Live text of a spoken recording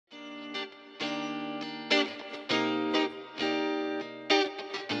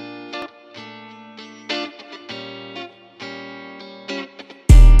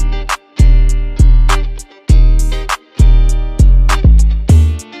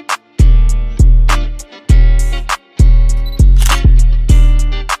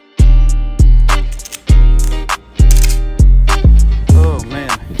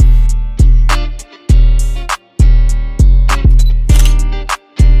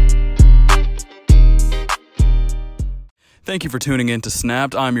Thank you for tuning in to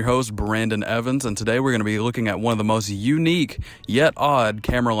Snapped. I'm your host, Brandon Evans, and today we're going to be looking at one of the most unique yet odd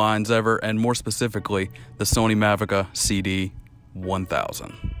camera lines ever, and more specifically, the Sony Mavica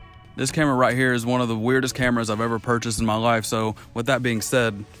CD-1000. This camera right here is one of the weirdest cameras I've ever purchased in my life, so with that being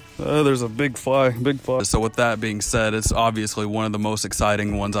said, there's a big fly. So with that being said, it's obviously one of the most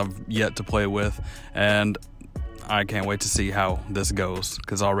exciting ones I've yet to play with, and I can't wait to see how this goes,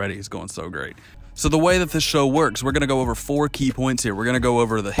 because already it's going so great. So the way that this show works, we're going to go over 4 key points here. We're going to go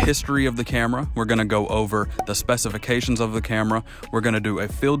over the history of the camera, we're going to go over the specifications of the camera, we're going to do a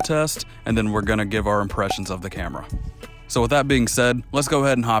field test, and then we're going to give our impressions of the camera. So with that being said, let's go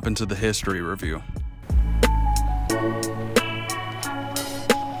ahead and hop into the history review.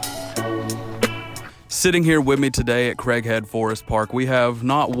 Sitting here with me today at Craighead Forest Park, we have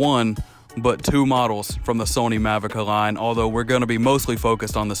not one, but 2 models from the Sony Mavica line, although we're going to be mostly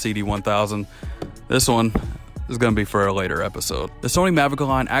focused on the CD-1000. This one is going to be for a later episode. The Sony Mavica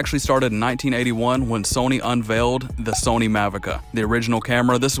line actually started in 1981 when Sony unveiled the Sony Mavica, the original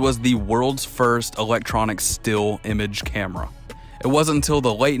camera. This was the world's first electronic still image camera. It wasn't until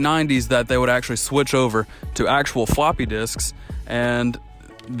the late 90s that they would actually switch over to actual floppy disks and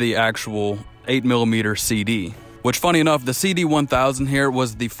the actual 8mm CD. Which, funny enough, the CD-1000 here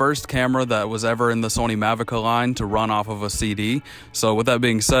was the first camera that was ever in the Sony Mavica line to run off of a CD. So with that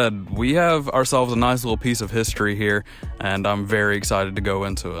being said, we have ourselves a nice little piece of history here, and I'm very excited to go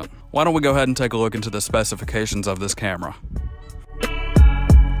into it. Why don't we go ahead and take a look into the specifications of this camera.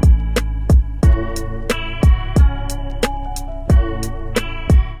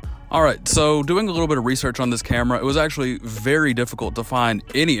 Alright, so doing a little bit of research on this camera, it was actually very difficult to find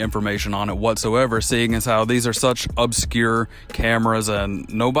any information on it whatsoever, seeing as how these are such obscure cameras and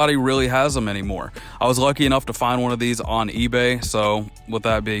nobody really has them anymore. I was lucky enough to find one of these on eBay, so with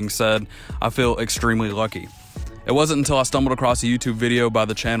that being said, I feel extremely lucky. It wasn't until I stumbled across a YouTube video by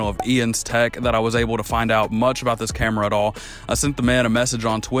the channel of Ian's Tech that I was able to find out much about this camera at all. I sent the man a message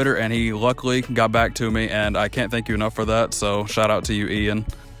on Twitter and he luckily got back to me, and I can't thank you enough for that, so shout out to you, Ian.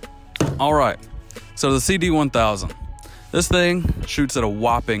 Alright, so the CD-1000. This thing shoots at a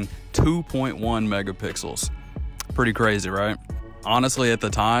whopping 2.1 megapixels. Pretty crazy, right? Honestly, at the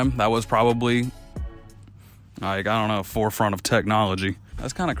time, that was probably, like, I don't know, forefront of technology.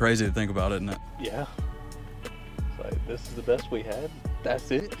 That's kind of crazy to think about, isn't it? Yeah. It's like, this is the best we had?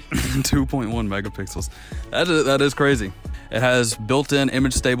 That's it? 2.1 megapixels. That is crazy. It has built-in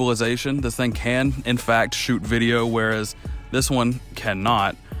image stabilization. This thing can, in fact, shoot video, whereas this one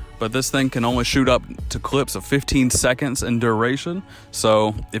cannot. But this thing can only shoot up to clips of 15 seconds in duration.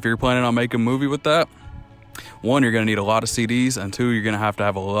 So if you're planning on making a movie with that, 1, you're gonna need a lot of CDs, and 2, you're gonna have to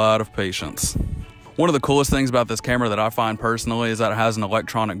have a lot of patience. One of the coolest things about this camera that I find personally is that it has an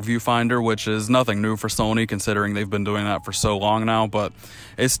electronic viewfinder, which is nothing new for Sony considering they've been doing that for so long now, but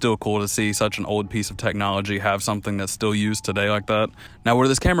it's still cool to see such an old piece of technology have something that's still used today like that. Now, where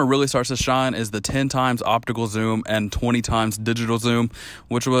this camera really starts to shine is the 10 times optical zoom and 20 times digital zoom,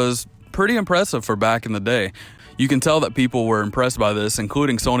 which was pretty impressive for back in the day. You can tell that people were impressed by this,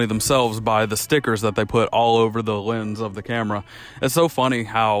 including Sony themselves, by the stickers that they put all over the lens of the camera. It's so funny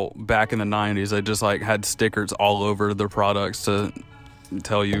how back in the 90s they just like had stickers all over their products to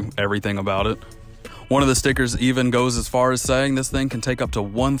tell you everything about it. One of the stickers even goes as far as saying this thing can take up to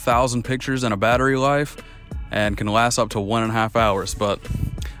 1,000 pictures in a battery life and can last up to 1.5 hours. But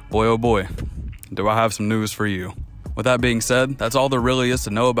boy, oh boy, do I have some news for you. With that being said, that's all there really is to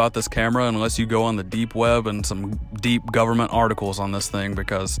know about this camera unless you go on the deep web and some deep government articles on this thing,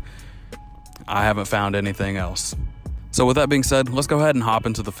 because I haven't found anything else. So with that being said, let's go ahead and hop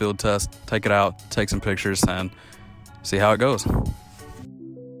into the field test, take it out, take some pictures, and see how it goes.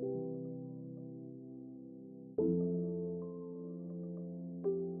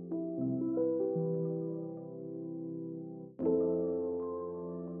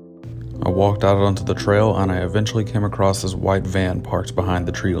 I walked out onto the trail and I eventually came across this white van parked behind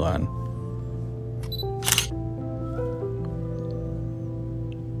the tree line.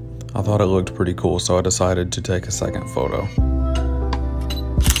 I thought it looked pretty cool, so I decided to take a second photo.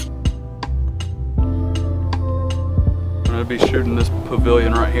 I'm going to be shooting this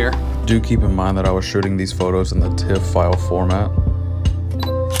pavilion right here. Do keep in mind that I was shooting these photos in the TIFF file format.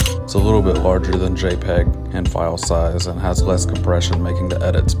 It's a little bit larger than JPEG in file size and has less compression, making the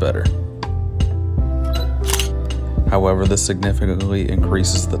edits better. However, this significantly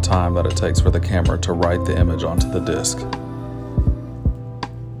increases the time that it takes for the camera to write the image onto the disc.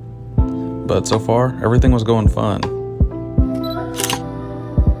 But so far, everything was going fine.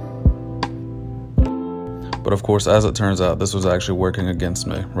 But of course, as it turns out, this was actually working against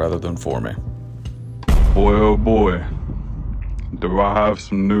me rather than for me. Boy, oh boy. do I have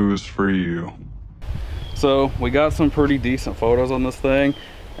some news for you. So we got some pretty decent photos on this thing,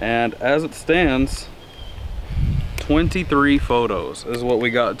 and as it stands, 23 photos is what we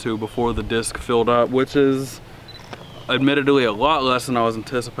got to before the disc filled up, which is admittedly a lot less than I was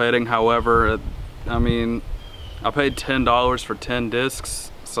anticipating. However, I mean, I paid $10 for 10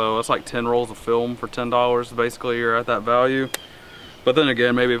 discs, so it's like 10 rolls of film for $10. Basically, you're at that value. But then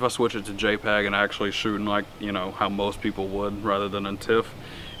again, maybe if I switch it to JPEG and actually shooting like, you know, how most people would rather than in TIFF,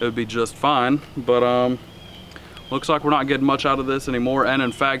 it would be just fine. But looks like we're not getting much out of this anymore. And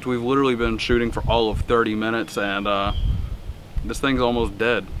in fact, we've literally been shooting for all of 30 minutes and this thing's almost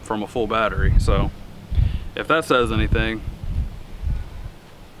dead from a full battery. So if that says anything.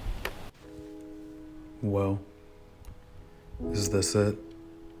 Well, is this it?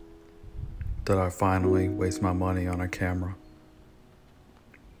 Did I finally waste my money on a camera?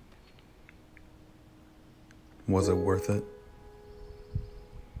 Was it worth it?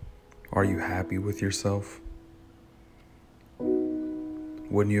 Are you happy with yourself?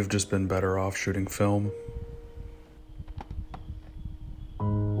 Wouldn't you have just been better off shooting film?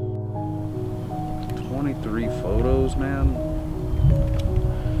 23 photos, man.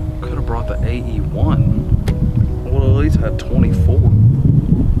 Could have brought the AE1. I would have at least had 24.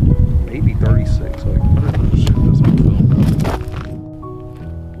 Maybe 36. Like, I didn't just shoot this on film.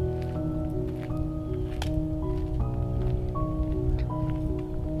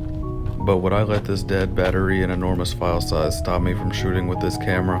 But would I let this dead battery and enormous file size stop me from shooting with this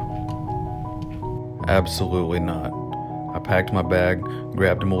camera? Absolutely not. I packed my bag,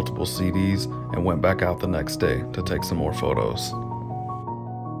 grabbed multiple CDs, and went back out the next day to take some more photos.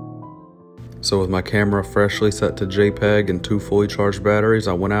 So with my camera freshly set to JPEG and 2 fully charged batteries,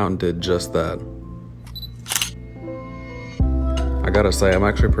 I went out and did just that. I gotta say, I'm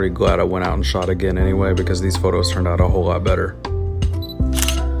actually pretty glad I went out and shot again anyway, because these photos turned out a whole lot better.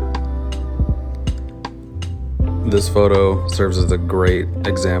 This photo serves as a great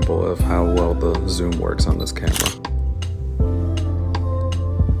example of how well the zoom works on this camera.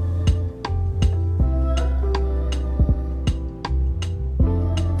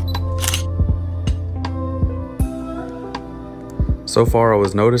 So far, I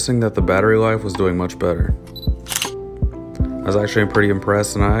was noticing that the battery life was doing much better. I was actually pretty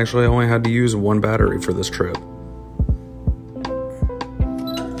impressed, and I actually only had to use 1 battery for this trip.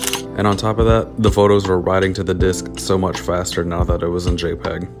 And on top of that, the photos were writing to the disc so much faster now that it was in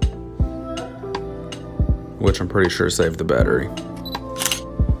JPEG. Which I'm pretty sure saved the battery.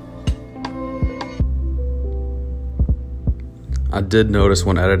 I did notice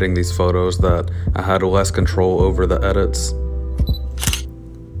when editing these photos that I had less control over the edits.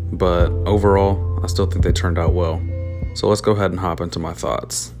 But overall, I still think they turned out well. So let's go ahead and hop into my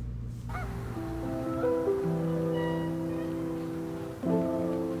thoughts.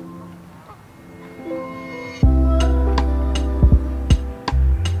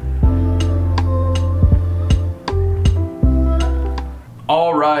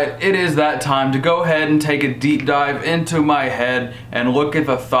 Alright, it is that time to go ahead and take a deep dive into my head and look at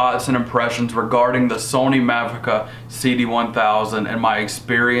the thoughts and impressions regarding the Sony Mavica CD-1000 and my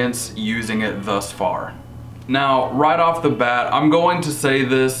experience using it thus far. Now, right off the bat, I'm going to say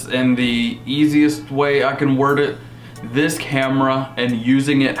this in the easiest way I can word it. This camera and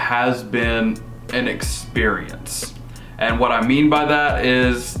using it has been an experience. And what I mean by that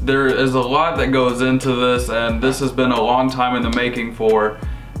is there is a lot that goes into this, and this has been a long time in the making for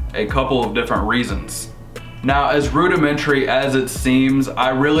a couple of different reasons. Now, as rudimentary as it seems, I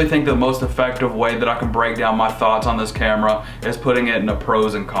really think the most effective way that I can break down my thoughts on this camera is putting it in a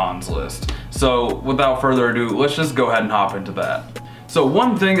pros and cons list. So without further ado, let's just go ahead and hop into that. So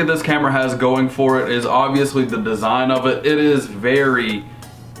one thing that this camera has going for it is obviously the design of it. It is very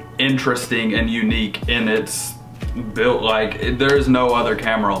interesting and unique in its built. Like, there's no other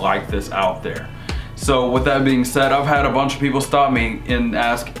camera like this out there. So with that being said, I've had a bunch of people stop me and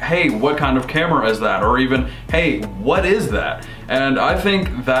ask, hey, what kind of camera is that? Or even, hey, what is that? And I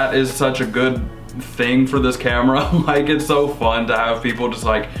think that is such a good thing for this camera. Like, it's so fun to have people just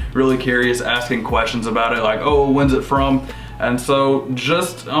like really curious, asking questions about it, like, oh, when's it from? And so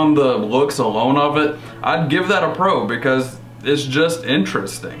just on the looks alone of it, I'd give that a pro because it's just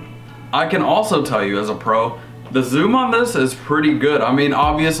interesting. I can also tell you as a pro, the zoom on this is pretty good. I mean,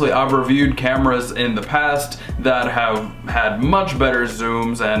 obviously I've reviewed cameras in the past that have had much better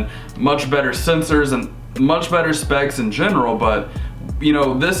zooms and much better sensors and much better specs in general, but you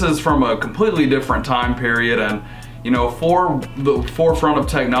know, this is from a completely different time period, and you know, for the forefront of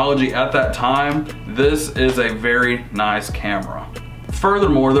technology at that time, this is a very nice camera.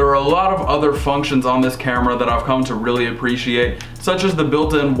 Furthermore, there are a lot of other functions on this camera that I've come to really appreciate, such as the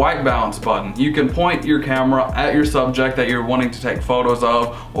built-in white balance button. You can point your camera at your subject that you're wanting to take photos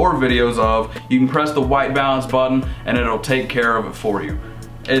of or videos of. You can press the white balance button and it'll take care of it for you.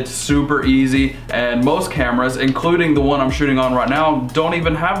 It's super easy, and most cameras, including the one I'm shooting on right now, don't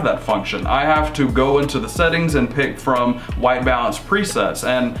even have that function. I have to go into the settings and pick from white balance presets,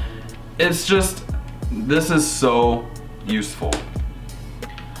 and it's just, this is so useful.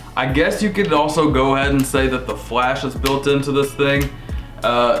 I guess you could also go ahead and say that the flash that's built into this thing,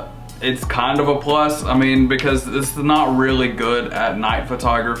 it's kind of a plus. I mean, because this is not really good at night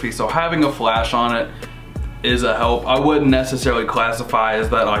photography, so having a flash on it is a help. I wouldn't necessarily classify as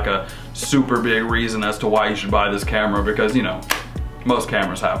that like a super big reason as to why you should buy this camera, because, you know, most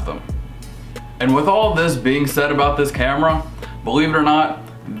cameras have them. And with all this being said about this camera, believe it or not,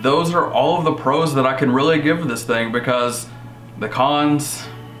 those are all of the pros that I can really give this thing, because the cons,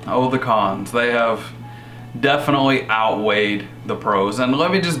 oh, the cons, they have definitely outweighed the pros. And let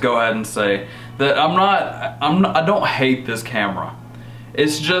me just go ahead and say that I don't hate this camera.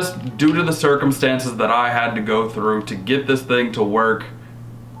 It's just due to the circumstances that I had to go through to get this thing to work,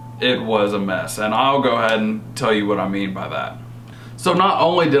 it was a mess. And I'll go ahead and tell you what I mean by that. So not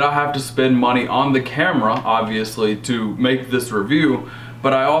only did I have to spend money on the camera, obviously, to make this review,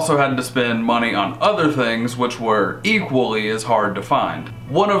 but I also had to spend money on other things which were equally as hard to find.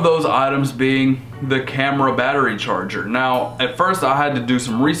 One of those items being the camera battery charger. Now, at first I had to do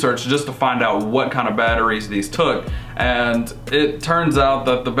some research just to find out what kind of batteries these took, and it turns out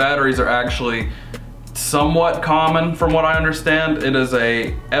that the batteries are actually somewhat common from what I understand. It is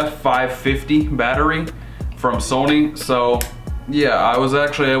a F550 battery from Sony, so yeah, I was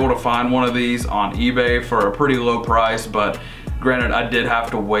actually able to find one of these on eBay for a pretty low price, but granted, I did have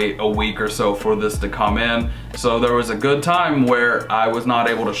to wait a week or so for this to come in, so there was a good time where I was not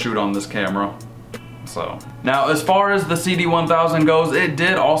able to shoot on this camera. So now, as far as the CD-1000 goes, it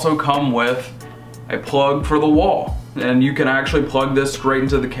did also come with a plug for the wall, and you can actually plug this straight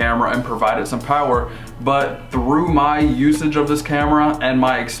into the camera and provide it some power. But through my usage of this camera and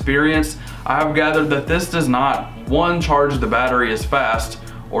my experience, I have gathered that this does not, one, charge the battery as fast,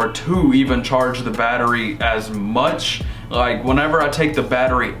 or two, even charge the battery as much. Like, whenever I take the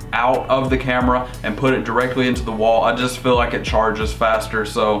battery out of the camera and put it directly into the wall, I just feel like it charges faster.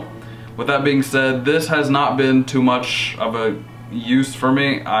 So with that being said, this has not been too much of a use for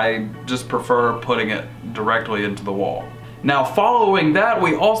me. I just prefer putting it directly into the wall. Now, following that,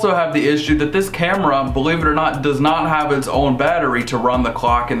 we also have the issue that this camera, believe it or not, does not have its own battery to run the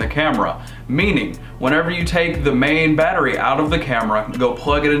clock in the camera. Meaning, whenever you take the main battery out of the camera, go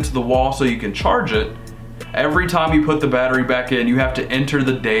plug it into the wall so you can charge it, every time you put the battery back in, you have to enter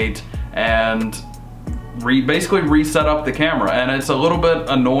the date and basically reset up the camera. And it's a little bit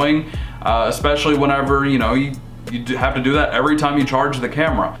annoying, especially whenever, you know, you have to do that every time you charge the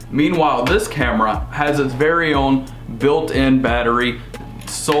camera. Meanwhile, this camera has its very own built-in battery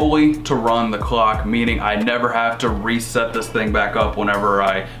solely to run the clock, meaning I never have to reset this thing back up whenever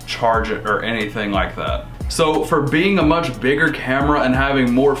I charge it or anything like that. So for being a much bigger camera and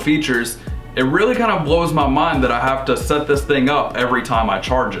having more features, it really kind of blows my mind that I have to set this thing up every time I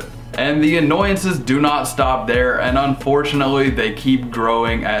charge it. And the annoyances do not stop there, and unfortunately they keep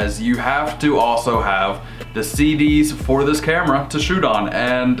growing, as you have to also have the CDs for this camera to shoot on,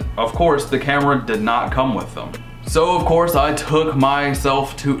 and of course the camera did not come with them. So of course I took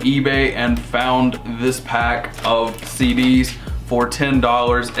myself to eBay and found this pack of CDs for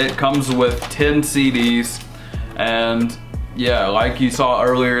 $10. It comes with 10 CDs, and yeah, like you saw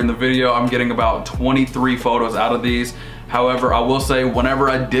earlier in the video, I'm getting about 23 photos out of these. However, I will say, whenever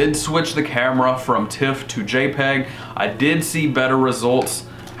I did switch the camera from TIFF to JPEG, I did see better results.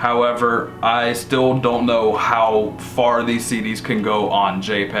 However, I still don't know how far these CDs can go on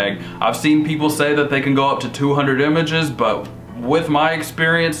JPEG. I've seen people say that they can go up to 200 images, but with my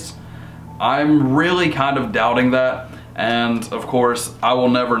experience, I'm really kind of doubting that. And of course, I will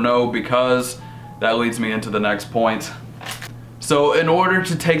never know, because that leads me into the next point. So in order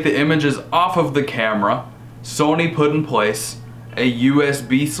to take the images off of the camera, Sony put in place a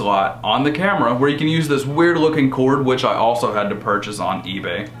USB slot on the camera where you can use this weird looking cord, which I also had to purchase on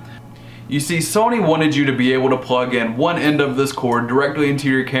eBay. You see, Sony wanted you to be able to plug in one end of this cord directly into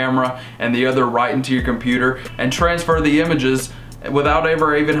your camera and the other right into your computer and transfer the images without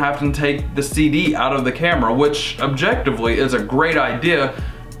ever even having to take the CD out of the camera, which objectively is a great idea,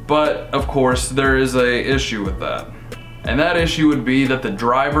 but of course there is an issue with that. And that issue would be that the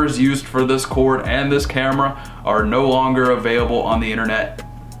drivers used for this cord and this camera are no longer available on the internet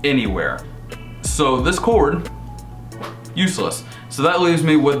anywhere. So this cord, useless. So So that leaves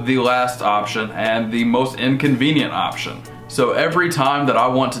me with the last option and the most inconvenient option. So every time that I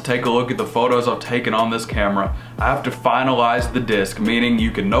want to take a look at the photos I've taken on this camera, I have to finalize the disc, meaning you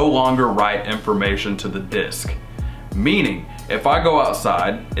can no longer write information to the disc. Meaning, if I go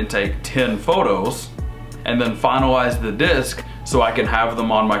outside and take 10 photos and then finalize the disc so I can have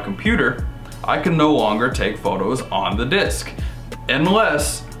them on my computer, I can no longer take photos on the disc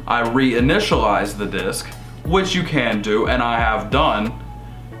unless I reinitialize the disc, which you can do and I have done,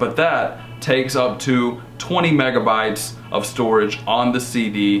 but that takes up to 20 megabytes of storage on the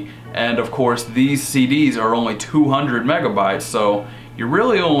CD, and of course these CDs are only 200 megabytes, so you're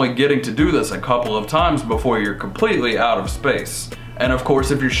really only getting to do this a couple of times before you're completely out of space. And of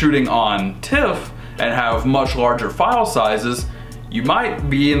course, if you're shooting on TIFF and have much larger file sizes, you might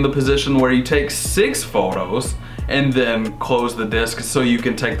be in the position where you take 6 photos and then close the disc so you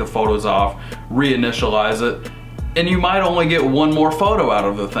can take the photos off, reinitialize it, and you might only get one more photo out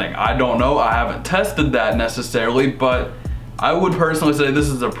of the thing. I don't know, I haven't tested that necessarily, but I would personally say this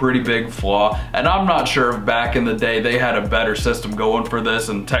is a pretty big flaw, and I'm not sure if back in the day they had a better system going for this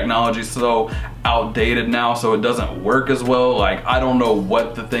and technology's so outdated now so it doesn't work as well. Like, I don't know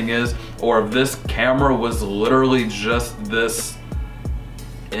what the thing is, or if this camera was literally just this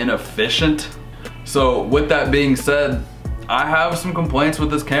inefficient. So with that being said, I have some complaints with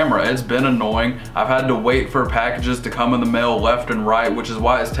this camera. It's been annoying. I've had to wait for packages to come in the mail left and right, which is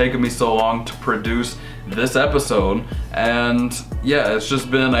why it's taken me so long to produce this episode. And yeah, it's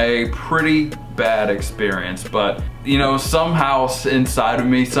just been a pretty bad experience. But you know, somehow inside of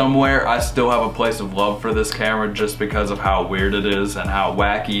me somewhere, I still have a place of love for this camera just because of how weird it is and how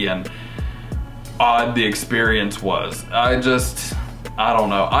wacky and odd the experience was. I don't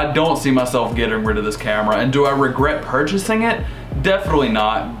know. I don't see myself getting rid of this camera. And do I regret purchasing it? Definitely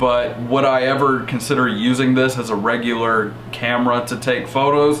not. But would I ever consider using this as a regular camera to take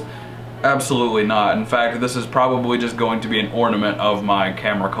photos? Absolutely not. In fact, this is probably just going to be an ornament of my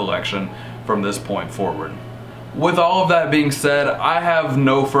camera collection from this point forward. With all of that being said, I have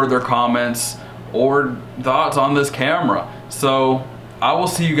no further comments or thoughts on this camera. So I will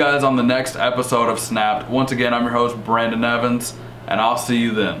see you guys on the next episode of Snapped. Once again, I'm your host, Brandon Evans, and I'll see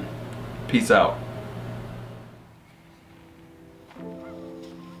you then. Peace out.